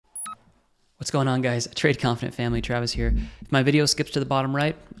What's going on, guys? Trade Confident family, Travis here. If my video skips to the bottom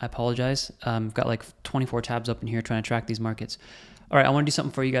right, I apologize. I've got like 24 tabs open here trying to track these markets. All right, I want to do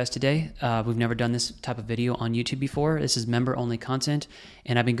something for you guys today. We've never done this type of video on YouTube before. This is member-only content,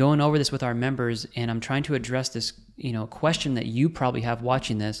 and I've been going over this with our members, and I'm trying to address this, question that you probably have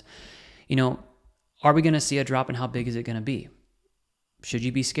watching this. Are we going to see a drop, and how big is it going to be? Should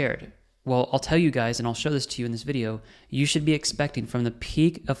you be scared? Well, I'll tell you guys, and I'll show this to you in this video, you should be expecting from the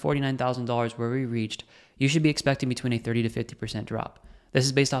peak of $49,000 where we reached, you should be expecting between a 30 to 50% drop. This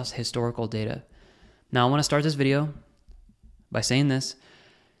is based off historical data. Now, I want to start this video by saying this.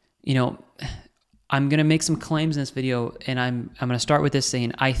 I'm going to make some claims in this video, and I'm going to start with this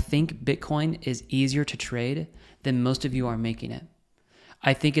saying, I think Bitcoin is easier to trade than most of you are making it.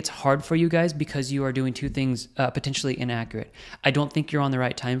 I think it's hard for you guys because you are doing two things potentially inaccurate. I don't think you're on the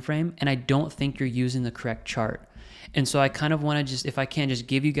right time frame, and I don't think you're using the correct chart. And so I kind of want to if I can, just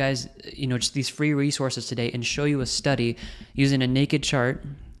give you guys, just these free resources today and show you a study using a naked chart.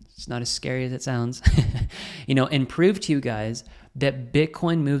 It's not as scary as it sounds, and prove to you guys that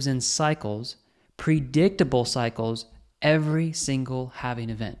Bitcoin moves in cycles, predictable cycles, every single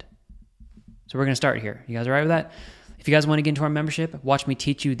halving event. So we're going to start here. You guys all right with that? If you guys want to get into our membership, watch me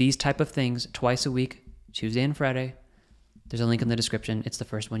teach you these type of things twice a week, Tuesday and Friday. There's a link in the description. It's the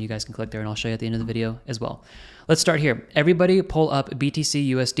first one. You guys can click there, and I'll show you at the end of the video as well. Let's start here. Everybody pull up BTC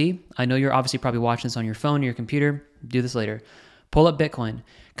USD. I know you're obviously probably watching this on your phone or your computer. Do this later. Pull up Bitcoin.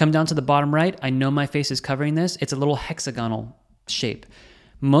 Come down to the bottom right. I know my face is covering this. It's a little hexagonal shape.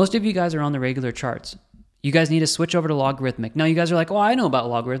 Most of you guys are on the regular charts. You guys need to switch over to logarithmic. Now you guys are like, oh, I know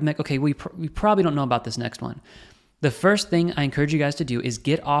about logarithmic. Okay, we probably don't know about this next one. The first thing I encourage you guys to do is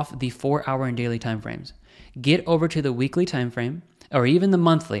get off the 4-hour and daily time frames. Get over to the weekly time frame, or even the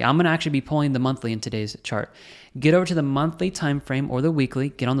monthly. I'm going to actually be pulling the monthly in today's chart. Get over to the monthly time frame or the weekly.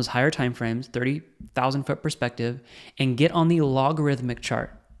 Get on those higher time frames, 30,000 foot perspective, and get on the logarithmic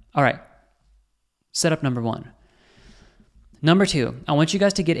chart. All right, setup number one. Number two, I want you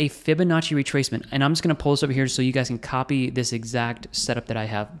guys to get a Fibonacci retracement, and I'm just going to pull this over here so you guys can copy this exact setup that I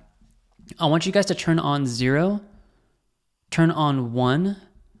have. I want you guys to turn on 0, turn on 1,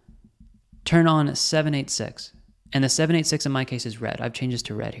 turn on 786. And the 786 in my case is red. I've changed this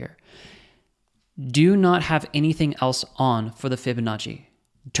to red here. Do not have anything else on for the Fibonacci.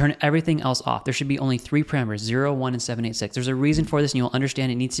 Turn everything else off. There should be only 3 parameters, 0, 1, and 786. There's a reason for this, and you'll understand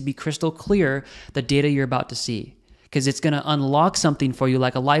it needs to be crystal clear, the data you're about to see. Because it's going to unlock something for you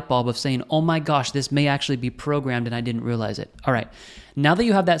like a light bulb of saying, oh my gosh, this may actually be programmed and I didn't realize it. All right, now that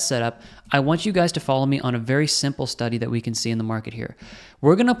you have that set up, I want you guys to follow me on a very simple study that we can see in the market here.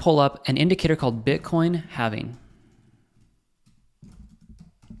 We're going to pull up an indicator called Bitcoin halving.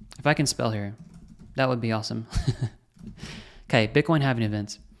 If I can spell here, that would be awesome. Okay, Bitcoin halving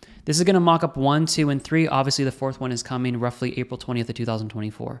events. This is going to mock up 1, 2, and 3. Obviously, the fourth one is coming roughly April 20th of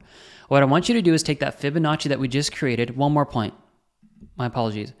 2024. What I want you to do is take that Fibonacci that we just created. One more point. My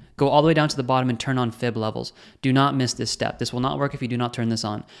apologies. Go all the way down to the bottom and turn on Fib levels. Do not miss this step. This will not work if you do not turn this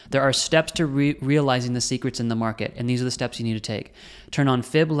on. There are steps to realizing the secrets in the market, and these are the steps you need to take. Turn on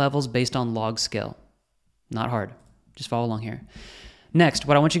Fib levels based on log scale. Not hard. Just follow along here. Next,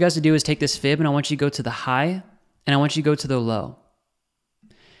 what I want you guys to do is take this Fib, and I want you to go to the high, and I want you to go to the low.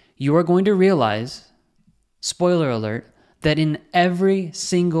 You are going to realize, spoiler alert, that in every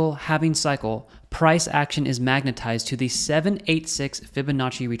single halving cycle, price action is magnetized to the 786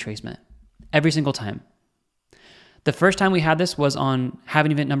 Fibonacci retracement. Every single time. The first time we had this was on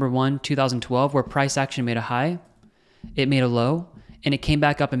halving event number 1, 2012, where price action made a high, it made a low, and it came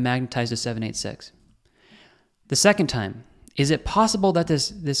back up and magnetized to 786. The second time, is it possible that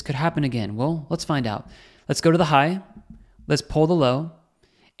this could happen again? Well, let's find out. Let's go to the high, let's pull the low,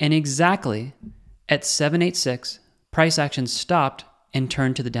 and exactly at 786, price action stopped and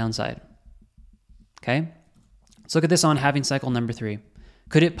turned to the downside. Okay? Let's look at this on halving cycle number 3.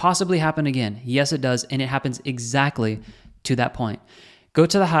 Could it possibly happen again? Yes, it does, and it happens exactly to that point. Go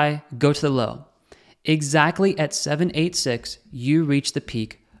to the high, go to the low. Exactly at 786, you reach the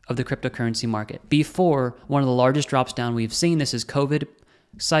peak of the cryptocurrency market before one of the largest drops down we've seen. This is COVID.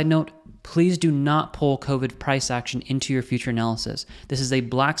 Side note, please do not pull COVID price action into your future analysis. This is a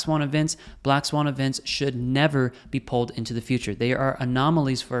black swan event. Black swan events should never be pulled into the future. They are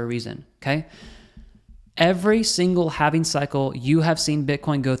anomalies for a reason, okay? Every single halving cycle you have seen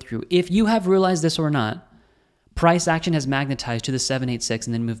Bitcoin go through, if you have realized this or not, price action has magnetized to the 786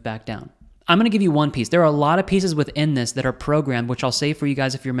 and then moved back down. I'm going to give you one piece. There are a lot of pieces within this that are programmed, which I'll save for you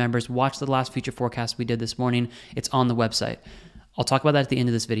guys if you're members. Watch the last future forecast we did this morning. It's on the website. I'll talk about that at the end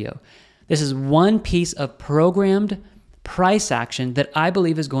of this video. This is one piece of programmed price action that I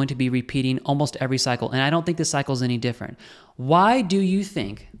believe is going to be repeating almost every cycle. And I don't think this cycle is any different. Why do you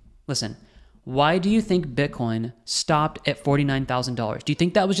think, listen, why do you think Bitcoin stopped at $49,000? Do you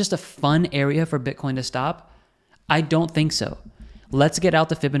think that was just a fun area for Bitcoin to stop? I don't think so. Let's get out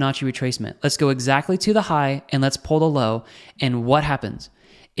the Fibonacci retracement. Let's go exactly to the high and let's pull the low. And what happens?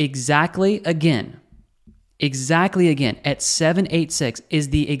 Exactly again at 786 is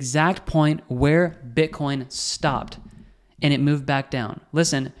the exact point where Bitcoin stopped and it moved back down.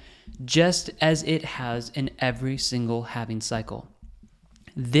 Listen, just as it has in every single halving cycle.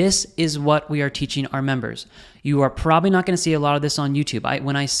 This is what we are teaching our members. You are probably not going to see a lot of this on YouTube.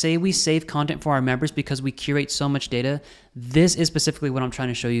 When I say we save content for our members because we curate so much data, this is specifically what I'm trying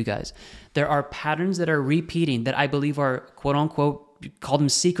to show you guys. There are patterns that are repeating that I believe are quote unquote, call them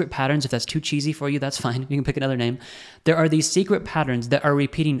secret patterns. If that's too cheesy for you, that's fine. You can pick another name. There are these secret patterns that are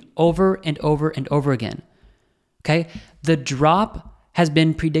repeating over and over and over again. Okay? The drop has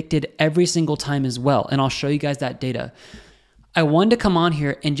been predicted every single time as well, and I'll show you guys that data. I wanted to come on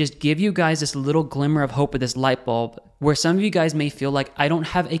here and just give you guys this little glimmer of hope with this light bulb where some of you guys may feel like I don't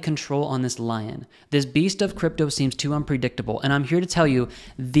have a control on this lion. This beast of crypto seems too unpredictable. And I'm here to tell you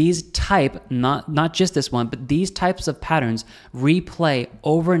these type, not just this one, but these types of patterns replay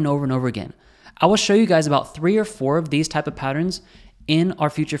over and over and over again. I will show you guys about 3 or 4 of these type of patterns in our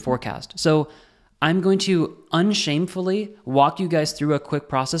future forecast. So I'm going to unshamefully walk you guys through a quick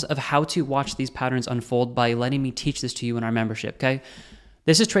process of how to watch these patterns unfold by letting me teach this to you in our membership, okay?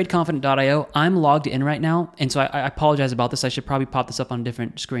 This is tradeconfident.io. I'm logged in right now, and so I apologize about this. I should probably pop this up on a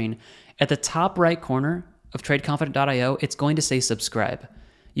different screen. At the top right corner of tradeconfident.io, it's going to say subscribe.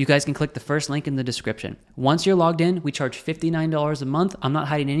 You guys can click the first link in the description. Once you're logged in, we charge $59 a month. I'm not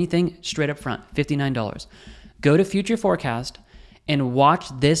hiding anything, straight up front, $59. Go to Future Forecast and watch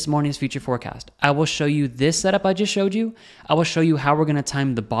this morning's future forecast. I will show you this setup I just showed you. I will show you how we're gonna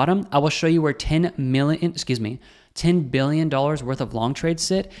time the bottom. I will show you where $10 billion worth of long trades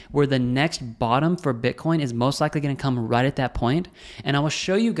sit, where the next bottom for Bitcoin is most likely gonna come right at that point. And I will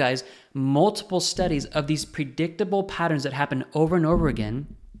show you guys multiple studies of these predictable patterns that happen over and over again.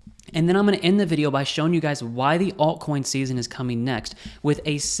 And then I'm going to end the video by showing you guys why the altcoin season is coming next with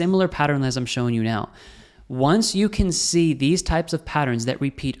a similar pattern as I'm showing you now. Once you can see these types of patterns that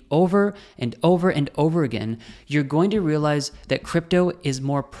repeat over and over and over again, you're going to realize that crypto is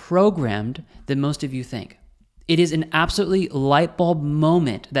more programmed than most of you think. It is an absolutely light bulb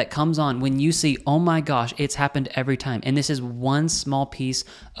moment that comes on when you see, oh my gosh, it's happened every time. And this is one small piece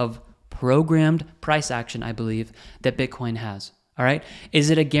of programmed price action, I believe, that Bitcoin has. All right. Is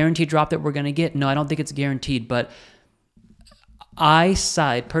it a guaranteed drop that we're going to get? No, I don't think it's guaranteed, but I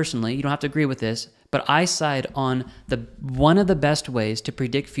side personally, you don't have to agree with this, but I side on one of the best ways to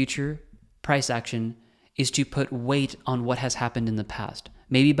predict future price action is to put weight on what has happened in the past.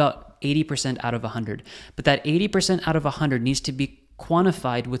 Maybe about 80% out of 100. But that 80% out of 100 needs to be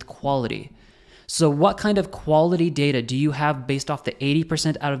quantified with quality. So what kind of quality data do you have based off the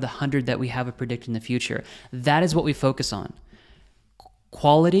 80% out of the 100 that we have to predict in the future? That is what we focus on.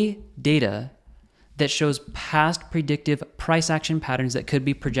 Quality data that shows past predictive price action patterns that could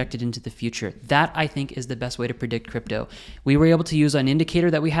be projected into the future. That, I think, is the best way to predict crypto. We were able to use an indicator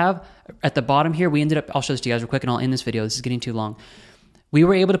that we have at the bottom here. We ended up, I'll show this to you guys real quick and I'll end this video. This is getting too long. We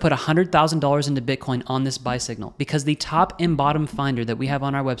were able to put $100,000 into Bitcoin on this buy signal because the top and bottom finder that we have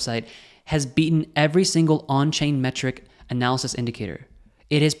on our website has beaten every single on-chain metric analysis indicator.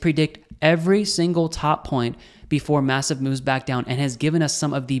 It has predicted every single top point before massive moves back down and has given us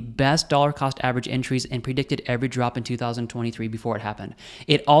some of the best dollar cost average entries and predicted every drop in 2023 before it happened.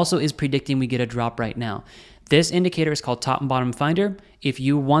 It also is predicting we get a drop right now. This indicator is called Top and Bottom Finder. If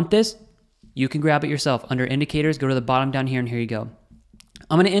you want this, you can grab it yourself. Under indicators, go to the bottom down here and here you go.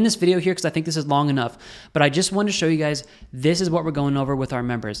 I'm going to end this video here because I think this is long enough, but I just wanted to show you guys this is what we're going over with our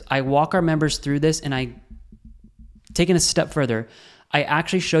members. I walk our members through this and I, taking a step further, I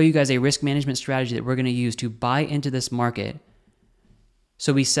actually show you guys a risk management strategy that we're going to use to buy into this market.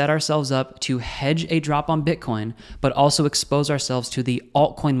 So we set ourselves up to hedge a drop on Bitcoin, but also expose ourselves to the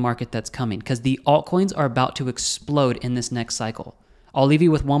altcoin market that's coming because the altcoins are about to explode in this next cycle. I'll leave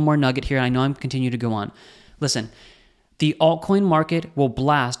you with one more nugget here. I know I'm continuing to go on. Listen, the altcoin market will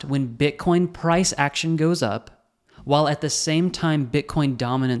blast when Bitcoin price action goes up, while at the same time Bitcoin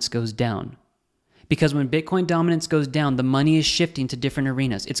dominance goes down. Because when Bitcoin dominance goes down, the money is shifting to different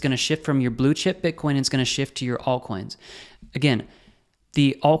arenas. It's going to shift from your blue chip Bitcoin and it's going to shift to your altcoins. Again,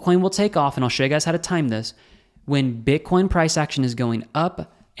 the altcoin will take off, and I'll show you guys how to time this, when Bitcoin price action is going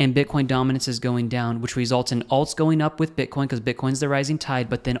up and Bitcoin dominance is going down, which results in alts going up with Bitcoin because Bitcoin's the rising tide,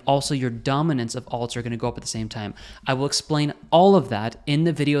 but then also your dominance of alts are going to go up at the same time. I will explain all of that in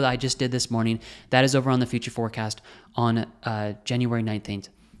the video that I just did this morning. That is over on the future forecast on January 19th.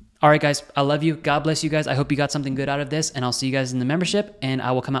 All right, guys, I love you. God bless you guys. I hope you got something good out of this, and I'll see you guys in the membership, and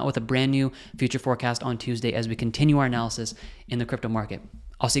I will come out with a brand new future forecast on Tuesday as we continue our analysis in the crypto market.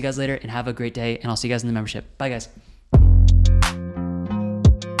 I'll see you guys later, and have a great day, and I'll see you guys in the membership. Bye, guys.